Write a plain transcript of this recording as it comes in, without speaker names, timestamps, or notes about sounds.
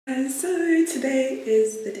And so today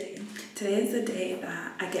is the day. Today is the day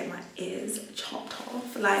that I get my ears chopped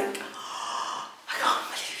off. Like, I can't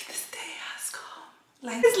believe this day has come.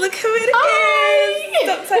 Like, look who it is!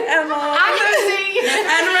 Dr. Emma and Rosie.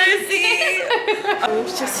 And Rosie.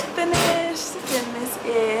 We've just finished in this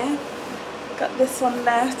ear. Got this one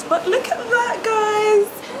left, but look at that, guys.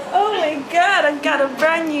 Oh my god, I got a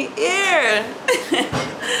brand new ear.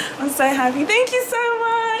 I'm so happy. Thank you so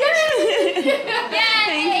much.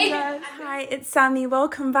 Thank you guys. Hi, it's Sammy.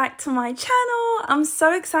 Welcome back to my channel. I'm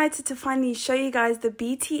so excited to finally show you guys the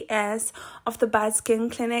BTS of the Bad Skin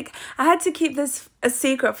Clinic. I had to keep this a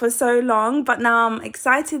secret for so long, but now I'm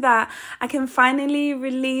excited that I can finally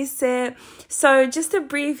release it. So just a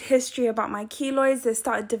brief history about my keloids. They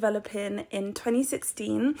started developing in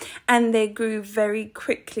 2016 and they grew very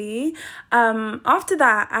quickly. After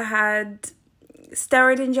that, I had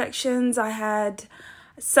steroid injections, I had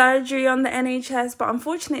surgery on the NHS, but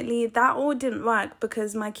unfortunately that all didn't work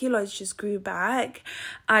because my keloids just grew back.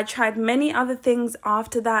 I tried many other things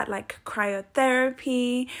after that, like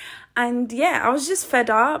cryotherapy, and yeah, I was just fed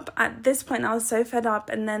up. At this point I was so fed up,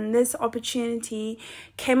 and then this opportunity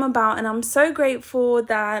came about and I'm so grateful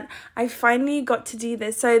that I finally got to do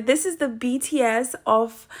this. So this is the BTS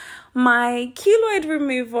of my keloid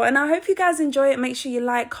removal, and I hope you guys enjoy it. Make sure you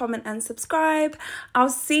like, comment and subscribe. I'll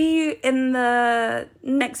see you in the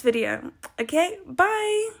next video. Okay,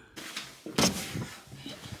 bye.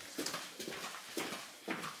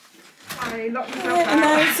 I locked myself out.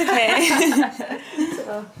 No, it's okay.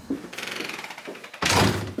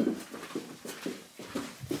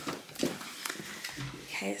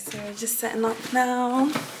 Okay, so we're just setting up now.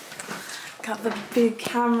 Got the big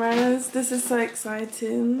cameras. This is so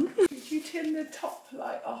exciting. Could you turn the top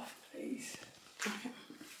light off, please? Okay.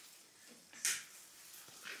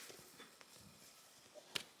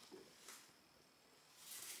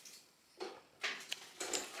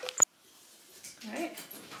 Right.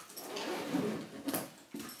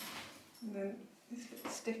 And then this little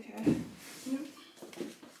sticker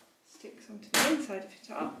sticks onto the inside of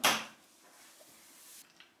your top.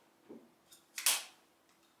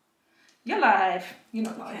 You're live. You're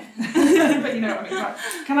not live. Okay. But you know what I mean. Right.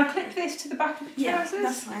 Can I clip this to the back of your trousers? Yeah,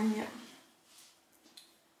 that's fine, yeah.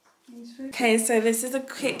 Okay, so this is a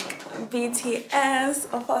quick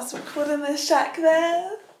BTS of us recording the shack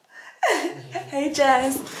there. Hey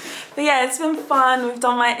Jess. But yeah, it's been fun. We've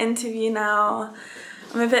done my interview now.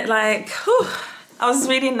 I'm a bit like, whew. I was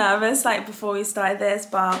really nervous like before we started this,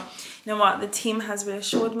 but you know what? The team has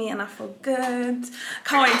reassured me and I feel good.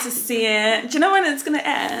 Can't wait to see it. Do you know when it's gonna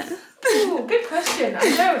air? Ooh, good question. I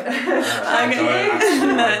don't.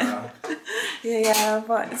 No. Yeah,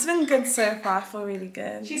 but it's been good so far. I feel really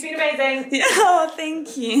good. She's been amazing. Yeah, oh,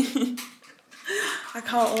 thank you. I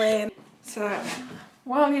can't wait. So,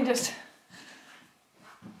 while you're just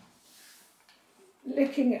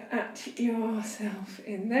looking at yourself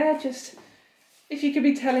in there, just if you could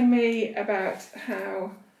be telling me about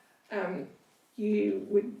how you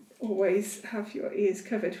would always have your ears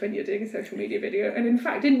covered when you're doing a social media video, and in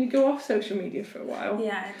fact, didn't you go off social media for a while?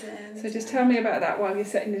 Yeah, I did. So just tell me about that while you're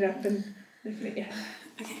setting it up and looking at your hair.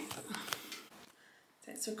 Okay.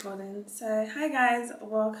 So it's recording. So hi guys,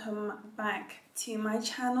 welcome back to my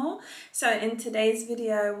channel. So in today's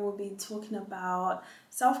video, we'll be talking about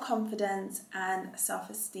self-confidence and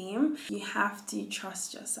self-esteem. You have to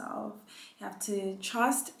trust yourself. You have to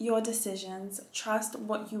trust your decisions, trust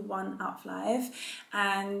what you want out of life,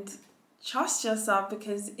 and trust yourself,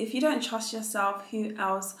 because if you don't trust yourself, who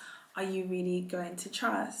else are you really going to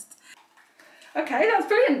trust? Okay, that's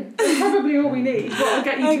brilliant. That's probably all we need. What I'll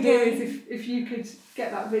get you to do is if you could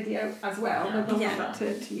get that video as well, then we'll have that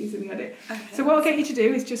to use in the edit. Okay. So what I'll get you to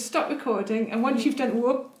do is just stop recording, and once you've done,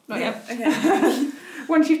 not yet. Okay.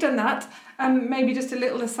 Once you've done that, maybe just a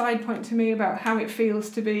little aside point to me about how it feels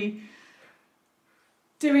to be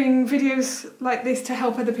doing videos like this to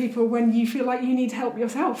help other people when you feel like you need help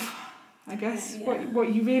yourself. I guess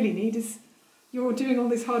what you really need is, you're doing all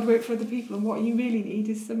this hard work for other people, and what you really need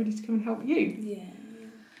is somebody to come and help you. Yeah.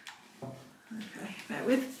 Okay, bear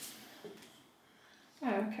with.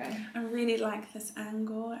 Okay. I really like this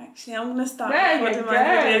angle, actually. I'm going to start recording my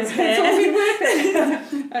videos here. It's all been worth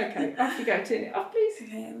it. Okay, off you go. Turn it off, please.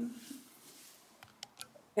 Okay.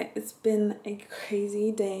 It's been a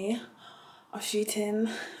crazy day of shooting.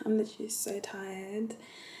 I'm literally so tired.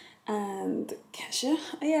 And Kesha,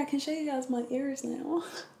 oh yeah, I can show you guys my ears now.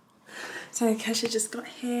 So Kesha just got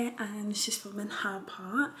here and she's filming her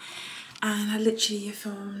part, and I literally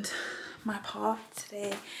filmed my part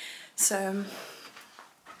today. So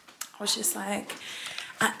I was just like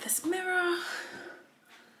at this mirror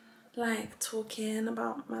like talking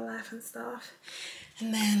about my life and stuff.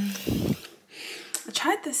 And then I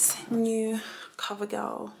tried this new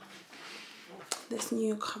CoverGirl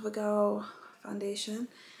foundation,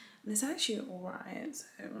 and it's actually alright. So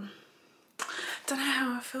don't know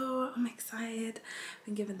how I feel. I'm excited.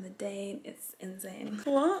 Been given the date. It's insane.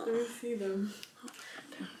 What? Let me see them.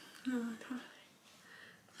 No, I can't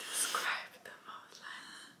describe them. I was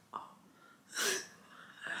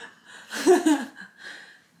like, oh.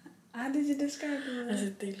 How did you describe them? I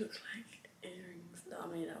said they look like earrings that are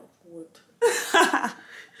made out of wood.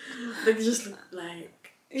 They just look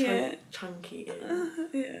like chunky earrings.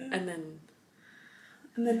 Yeah. And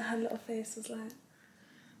then her little face was like,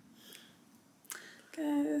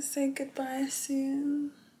 guys, say goodbye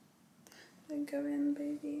soon. Don't go in,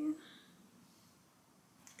 baby.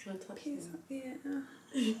 can I touch Peace. them? Yeah.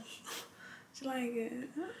 Do you like it?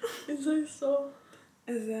 It's so soft.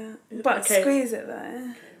 Is it? But okay. Squeeze it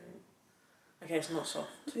though. Okay, it's not soft.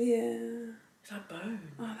 Yeah. It's like bone.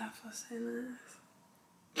 Oh, that feels so nice.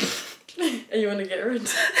 And you want to get rid?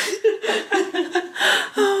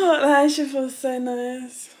 Oh, that actually feels so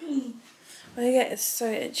nice. But yeah, it's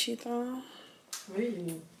so itchy though.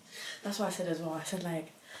 Really? That's what I said as well. I said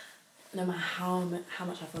like, no matter how much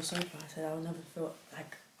I feel sorry for her, I said I'll never feel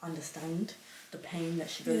like understand the pain that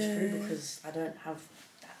she goes through because I don't have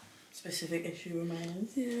that specific issue with my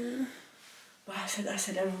hands. Yeah. But I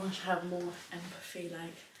said everyone should have more empathy.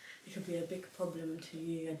 Like it could be a big problem to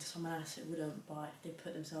you and to someone else it wouldn't. But if they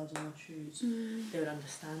put themselves in your shoes, they would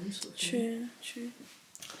understand. Sort of thing. True.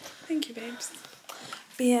 Thank you, babes.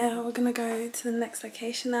 But yeah, we're gonna go to the next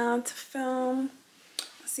location now to film.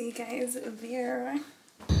 I'll see you guys there.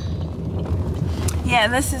 Yeah,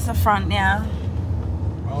 this is the front, yeah.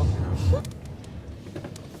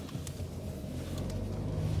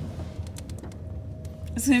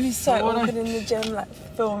 It's gonna be so awkward in the gym, like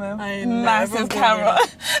filming massive camera.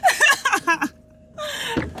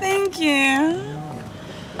 Thank you.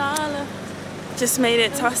 Just made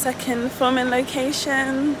it to our second filming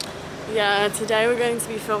location. Yeah, today we're going to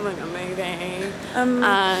be filming a movie,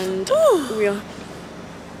 and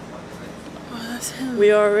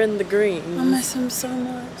we are in the green. I miss him so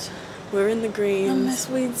much. We're in the green. I miss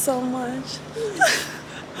weed so much.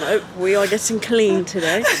 Nope, we are getting clean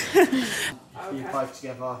today. You both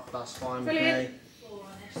together, that's fine. Brilliant.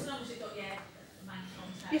 Okay.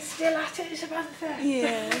 You're still at it, Samantha?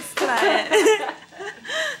 Yeah, still at it.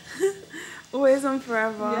 Always and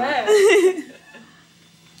forever. Yeah.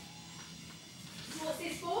 What's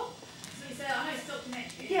this for? So it's I know it's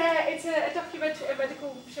documentary. Yeah, it's a documentary, a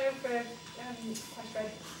medical show for Quest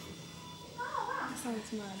Red. Oh wow. That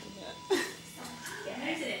sounds mad, isn't it? Yeah,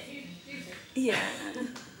 who's in it? You. Yeah.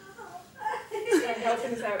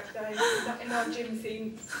 Helping us out today, not in our gym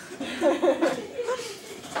scene.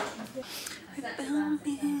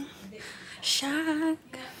 Shaq,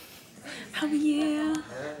 how are you?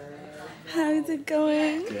 How's it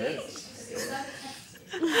going? Good.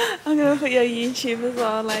 I'm gonna put your YouTube as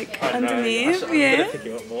well, like underneath. I'm Yeah. gonna pick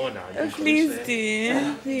it up more now. Please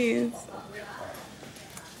do, please.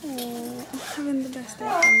 Oh, I'm having the best day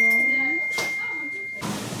ever.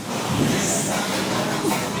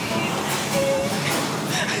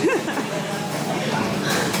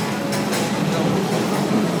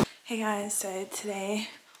 Hey guys, so today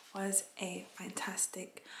was a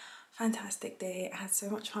fantastic day. I had so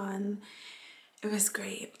much fun. It was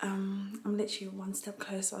great. I'm literally one step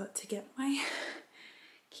closer to get my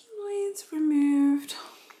keloids removed.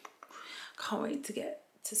 Can't wait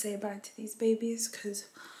to say bye to these babies because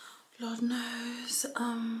Lord knows,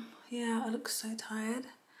 yeah, I look so tired.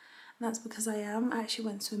 And that's because I actually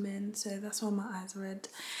went swimming, so that's why my eyes are red.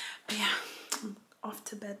 But yeah, I'm off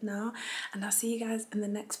to bed now, and I'll see you guys in the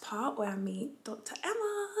next part where I meet Dr.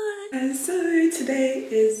 Emma. And so today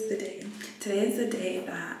is the day. Today is the day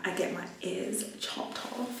that I get my ears chopped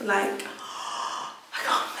off. Like, I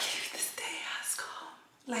can't believe this day has come.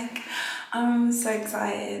 Like, I'm so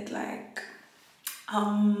excited. Like,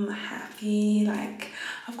 I'm happy. Like,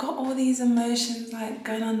 I've got all these emotions like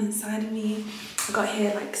going on inside of me. I got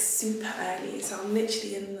here like super early, so I'm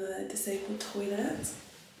literally in the disabled toilet.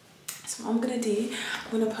 So what I'm gonna do,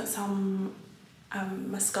 I'm gonna put some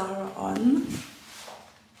mascara on.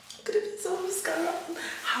 I'm gonna put some mascara on.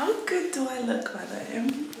 How good do I look, by the way?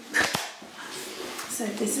 So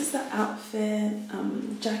this is the outfit.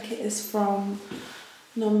 Jacket is from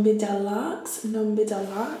Nombi Deluxe.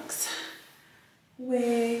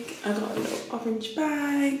 Wig. I got a little orange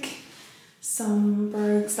bag. Some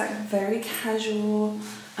brogues, like very casual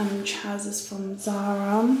trousers from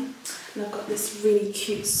Zara. And I've got this really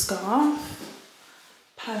cute scarf.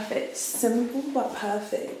 perfect, simple but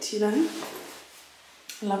perfect, you know?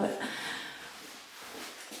 Love it.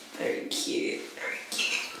 Very cute, very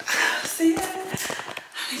cute. So yeah,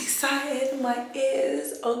 I'm excited. My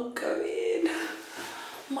ears are going.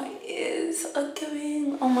 My ears are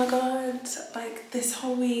going. Oh my god. Like this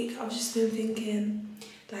whole week I've just been thinking,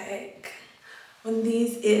 like, when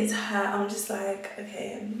these ears hurt, I'm just like,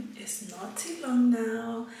 okay, it's not too long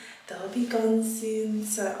now. They'll be gone soon.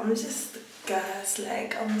 So I'm just gassed.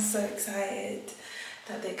 Like, I'm so excited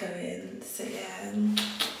that they're going. So yeah.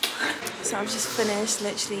 So I've just finished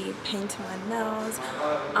literally painting my nails.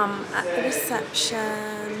 I'm at the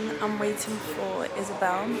reception. I'm waiting for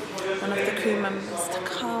Isabel, one of the crew members, to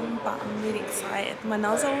come, but I'm really excited. My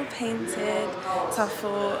nails are all painted, so I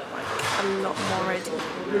feel like a lot more ready.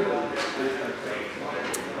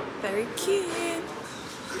 Very cute.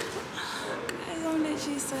 Guys, I'm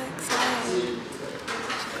literally so excited.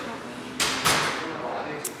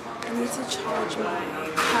 I need to charge my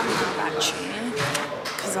camera battery,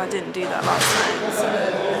 because I didn't do that last time. So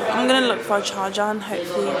I'm gonna look for a charger and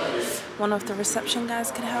hopefully one of the reception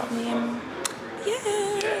guys can help me.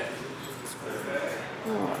 Yeah.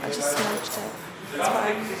 Oh, I just smudged it.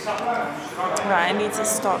 It's fine. Right, I need to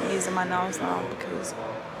stop using my nails now because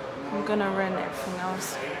I'm gonna ruin everything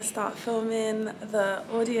else. Start filming the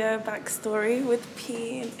audio backstory with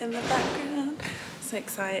P in the background. So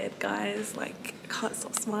excited, guys. Like, I can't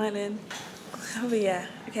stop smiling. But yeah,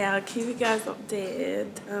 okay, I'll keep you guys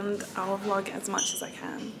updated and I'll vlog as much as I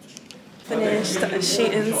can. Finished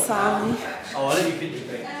shooting some.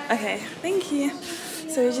 Okay, thank you.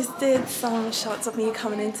 So we just did some shots of me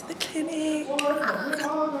coming into the clinic.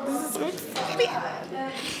 This is so exciting.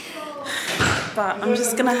 But I'm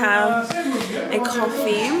just gonna have a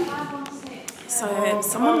coffee. So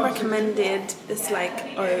someone recommended this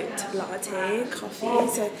like oat latte coffee.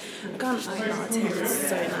 So I got an oat latte. It's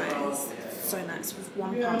so nice. So nice with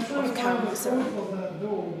 1 pump of caramel syrup.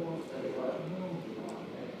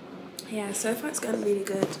 Yeah, so far it's going really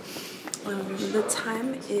good. The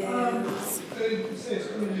time is,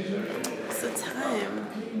 what's the time?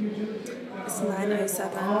 It's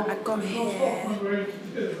 9:07. I got here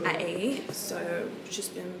at 8, so we've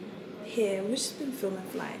just been here. We've just been filming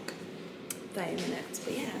for like 30 minutes,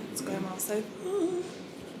 but yeah, it's going well so far.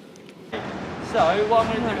 So what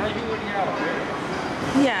I'm going to do, have you already out?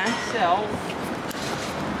 Yeah.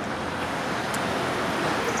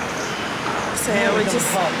 So yeah, we're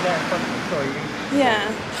just...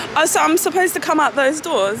 Yeah. Oh, so I'm supposed to come out those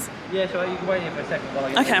doors? Yeah, so you can wait here for a second while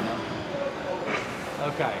I get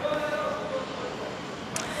Okay.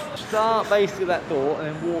 Start basically that door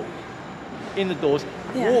and then walk in the doors.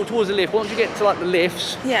 Yeah. Walk towards the lift. Once you get to like the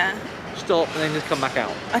lifts, yeah, stop and then just come back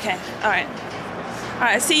out. Okay, alright.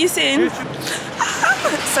 Alright, see you soon.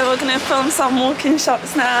 So we're gonna film some walking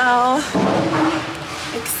shots now.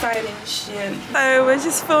 Exciting shit. So we're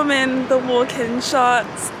just filming the walk-in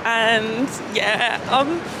shots and yeah,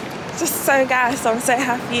 I'm just so gassed, I'm so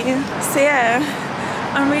happy. So yeah,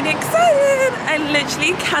 I'm really excited. I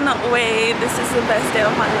literally cannot wait. This is the best day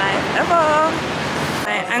of my life ever.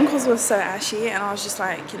 My ankles were so ashy and I was just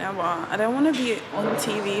like, you know what, I don't want to be on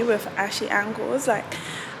TV with ashy ankles. Like,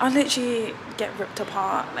 I'll literally get ripped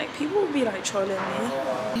apart. Like, people will be like trolling me.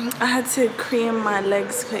 I had to cream my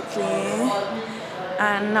legs quickly.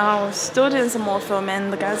 And now we're still doing some more filming.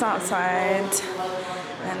 The guys outside.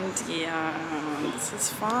 And yeah, this is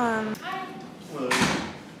fun.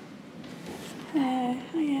 Hello,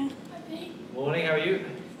 hiya. Morning, how are you?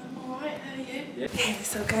 I'm alright, how are you? Yeah. Okay,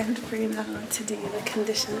 so going to Bree now to do the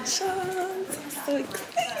conditioner shots. I'm so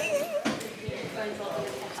excited.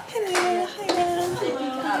 Hello, hiya.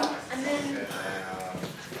 And then...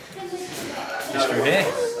 Through here.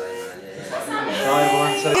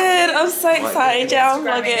 Good, I'm so excited. Yeah, I'm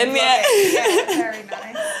vlogging. Yeah. Very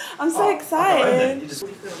nice. I'm so excited.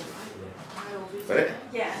 Got it?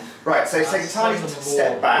 Yeah. Right, so take a tiny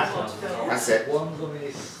step back. That's it.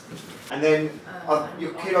 And then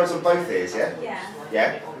your keloids on both ears, yeah? Yeah.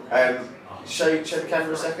 Yeah? Show the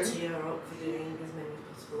camera a second. Yeah,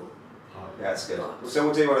 that's good. So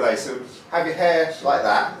we'll do one of those. So have your hair like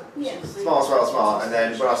that. Yeah. Smile, smile, smile. And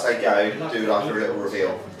then when I say go, do like a little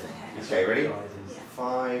reveal. Okay, ready?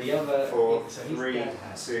 5, 4, 3,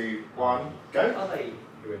 2, 1, go.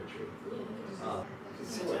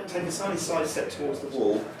 Take a tiny side step towards the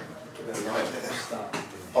wall.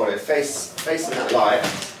 Hold it, facing that light.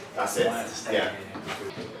 That's it. Yeah.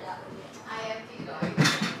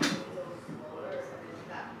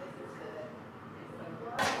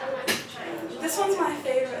 This one's my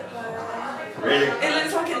favourite though. Really? It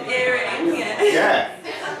looks like an earring. Yeah.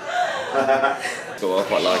 Yeah. cool. I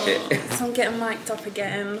quite like it. So I'm getting mic'd up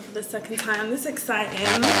again for the second time. This is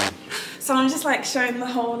exciting. So I'm just like showing the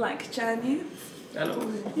whole like journey.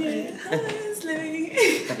 Hello. Yeah. Hi, it's Louie.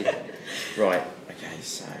 Right. Okay.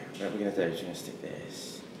 So what we're gonna do is we're gonna stick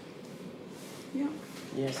this. Yeah.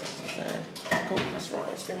 Yes, that's there. Cool. That's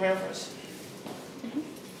right. Spin round for us.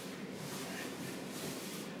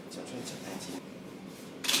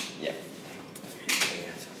 Yeah.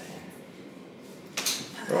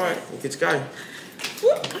 Right, you're good to go.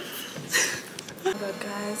 Hello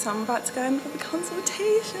guys, so I'm about to go in for the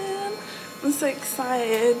consultation. I'm so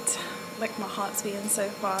excited. Like my heart's beating so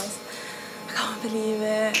fast. I can't believe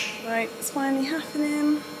it. Like it's finally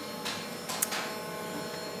happening.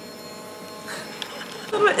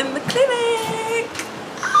 We're in the clinic.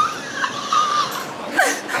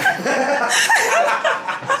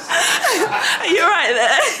 Are you right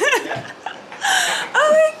there? Oh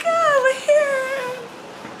my god, we're here.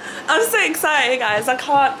 I'm so excited, guys. I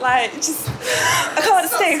can't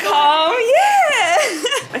stay calm.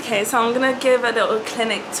 Yeah. Okay, so I'm gonna give a little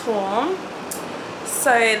clinic tour.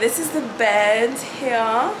 So this is the bed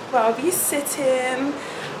here where I'll be sitting,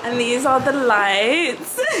 and these are the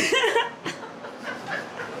lights.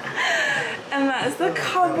 And that's the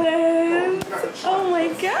cupboard. Oh my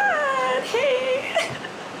god, hey.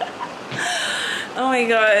 Oh my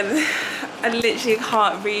god, I literally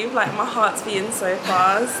can't breathe, like my heart's beating so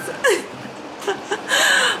fast.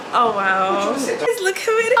 Oh wow. Just look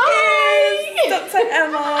who it is. Dr.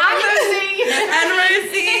 Emma. And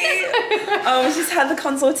Rosie. Oh, we just had the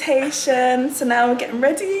consultation, so now we're getting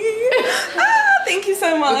ready. Thank you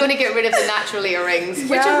so much. We're going to get rid of the natural earrings,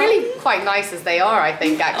 which are really quite nice as they are, I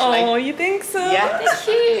think, actually. Oh, you think so? Yeah. They're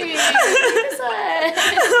cute.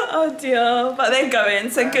 Oh dear, but they're going,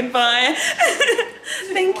 so goodbye.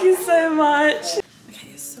 Thank you so much.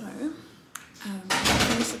 Okay, so I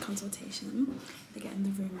finished the consultation. They're getting the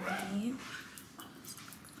room ready.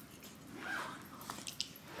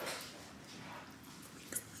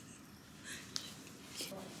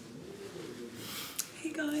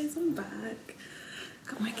 Hey guys, I'm back.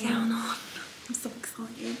 Got my gown on. I'm so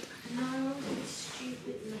excited. No, it's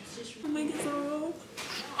stupid. Let's just Oh my god.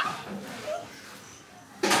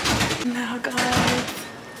 Now guys.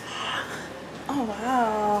 Oh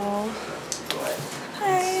wow.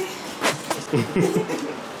 Hi.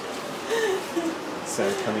 So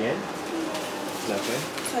coming in. Lovely.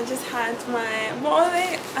 So I just had my, what are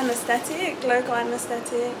they? Anesthetic, local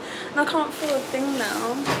anesthetic. And I can't feel a thing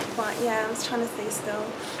now. But yeah, I was trying to stay still.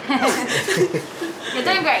 You're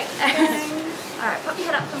doing great. Thanks. Alright, pop your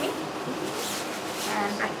head up for me.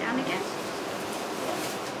 And back down again.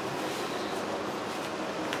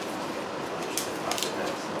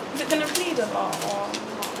 Is it going to bleed a lot or not?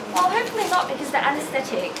 Well, hopefully not, because the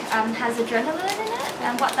anaesthetic has adrenaline in it,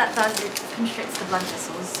 and what that does is it constricts the blood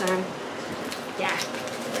vessels. So, yeah,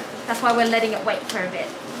 that's why we're letting it wait for a bit,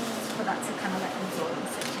 for that to kind of like absorb and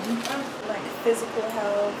set in. Like physical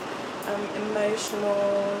health,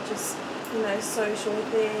 emotional, just, you know, social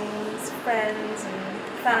things, friends and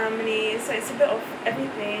family. So it's a bit of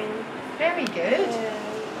everything. Very good. Yeah.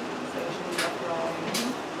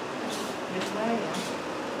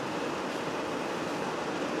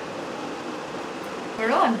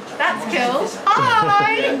 We're on. That's cool.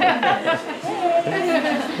 Hi!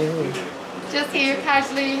 Just here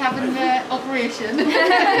casually having the operation.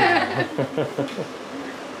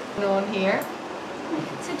 On here.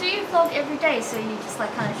 So do you vlog every day? So you just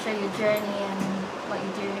like kind of show your journey and what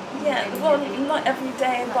you do? Yeah, well, not every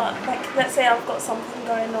day, but like, let's say I've got something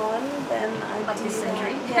going on, then I Like do this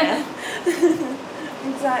surgery? that. Yeah,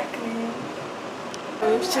 exactly.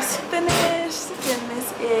 We've just finished in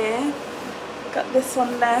this ear. Got this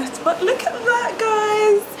one left, but look at that,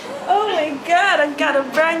 guys. Oh my god, I got a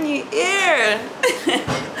brand new ear.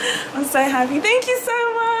 I'm so happy. Thank you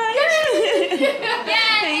so much.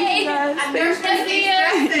 Thank you guys.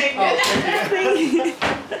 Thank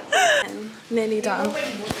you. Nearly done.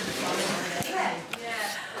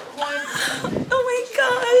 Oh my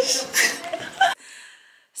gosh.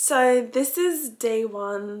 So this is day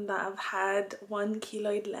 1 that I've had 1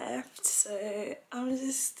 keloid left. So I'm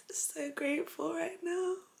just so grateful right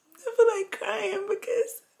now. I feel like crying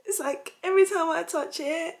because it's like every time I touch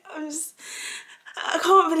it, I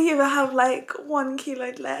can't believe I have like 1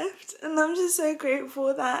 keloid left. And I'm just so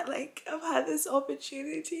grateful that like I've had this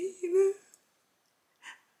opportunity, you know.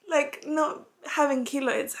 Like not having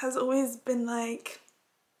keloids has always been like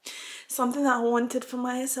something that I wanted for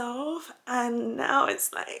myself, and now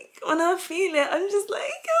it's like when I feel it, I'm just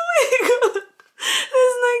like, oh my god,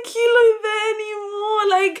 there's no keloid there anymore.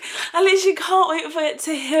 Like I literally can't wait for it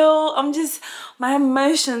to heal. I'm just my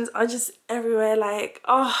emotions are just everywhere. Like,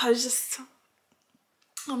 oh,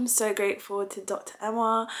 I'm so grateful to Dr.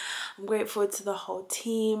 Emma. I'm grateful to the whole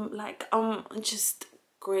team. Like, I'm just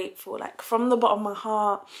grateful, like from the bottom of my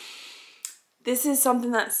heart. This is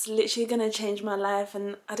something that's literally gonna change my life,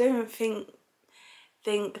 and I don't think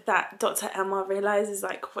that Dr. Emma realizes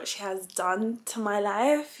like what she has done to my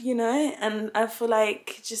life, you know. And I feel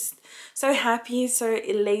like just so happy, so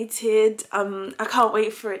elated. I can't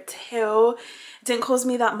wait for it to heal. It didn't cause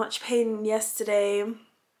me that much pain yesterday,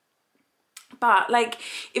 but like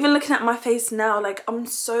even looking at my face now, like I'm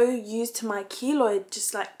so used to my keloid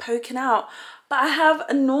just like poking out, but I have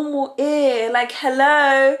a normal ear. Like,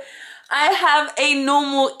 hello, I have a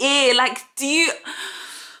normal ear. Like, do you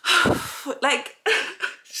like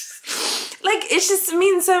it just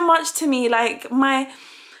means so much to me. Like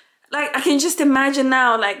I can just imagine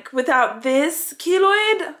now, like without this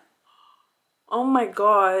keloid, oh my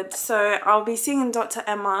god. So I'll be seeing Dr.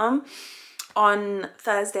 Emma on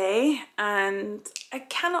Thursday, and I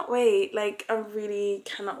cannot wait. Like, I really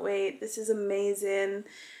cannot wait. This is amazing.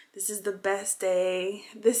 This is the best day.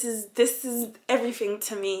 This is everything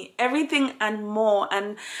to me, everything and more.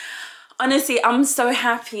 And honestly, I'm so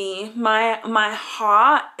happy. My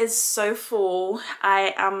heart is so full.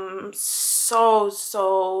 I am so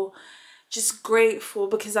just grateful,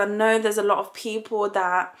 because I know there's a lot of people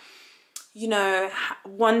that, you know,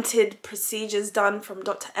 wanted procedures done from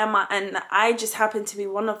Dr. Emma, and I just happen to be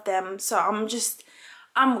one of them. So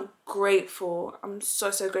I'm grateful. I'm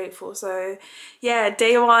so grateful. So yeah,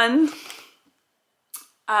 day one.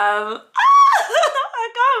 I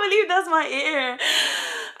can't believe that's my ear.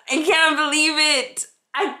 I can't believe it.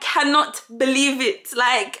 I cannot believe it.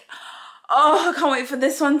 Like, oh, I can't wait for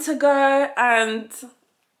this one to go. And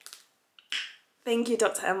thank you,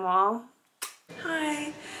 Dr. Emma.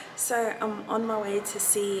 Hi. So I'm on my way to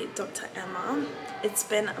see Dr. Emma. It's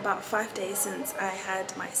been about 5 days since I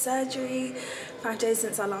had my surgery, 5 days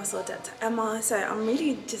since I last saw Dr. Emma. So I'm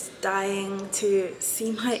really just dying to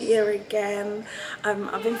see my ear again.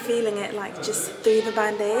 I've been feeling it like just through the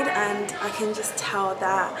band-aid, and I can just tell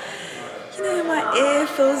that, you know, my ear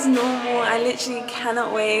feels normal. I literally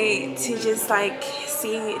cannot wait to just like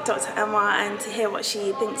see Dr. Emma and to hear what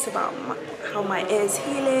she thinks about how my ear is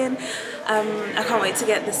healing. I can't wait to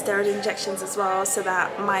get the steroid injections as well, so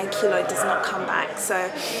that my keloid does not come back. So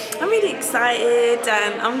I'm really excited,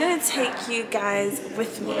 and I'm gonna take you guys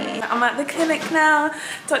with me. I'm at the clinic now.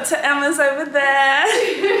 Dr. Emma's over there.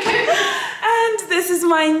 And this is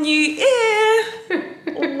my new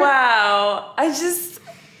ear. Wow. I just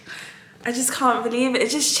can't believe it. It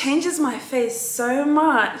just changes my face so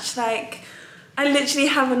much. Like, I literally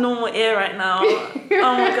have a normal ear right now.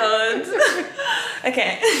 Oh my god.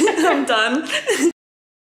 Okay, I'm done.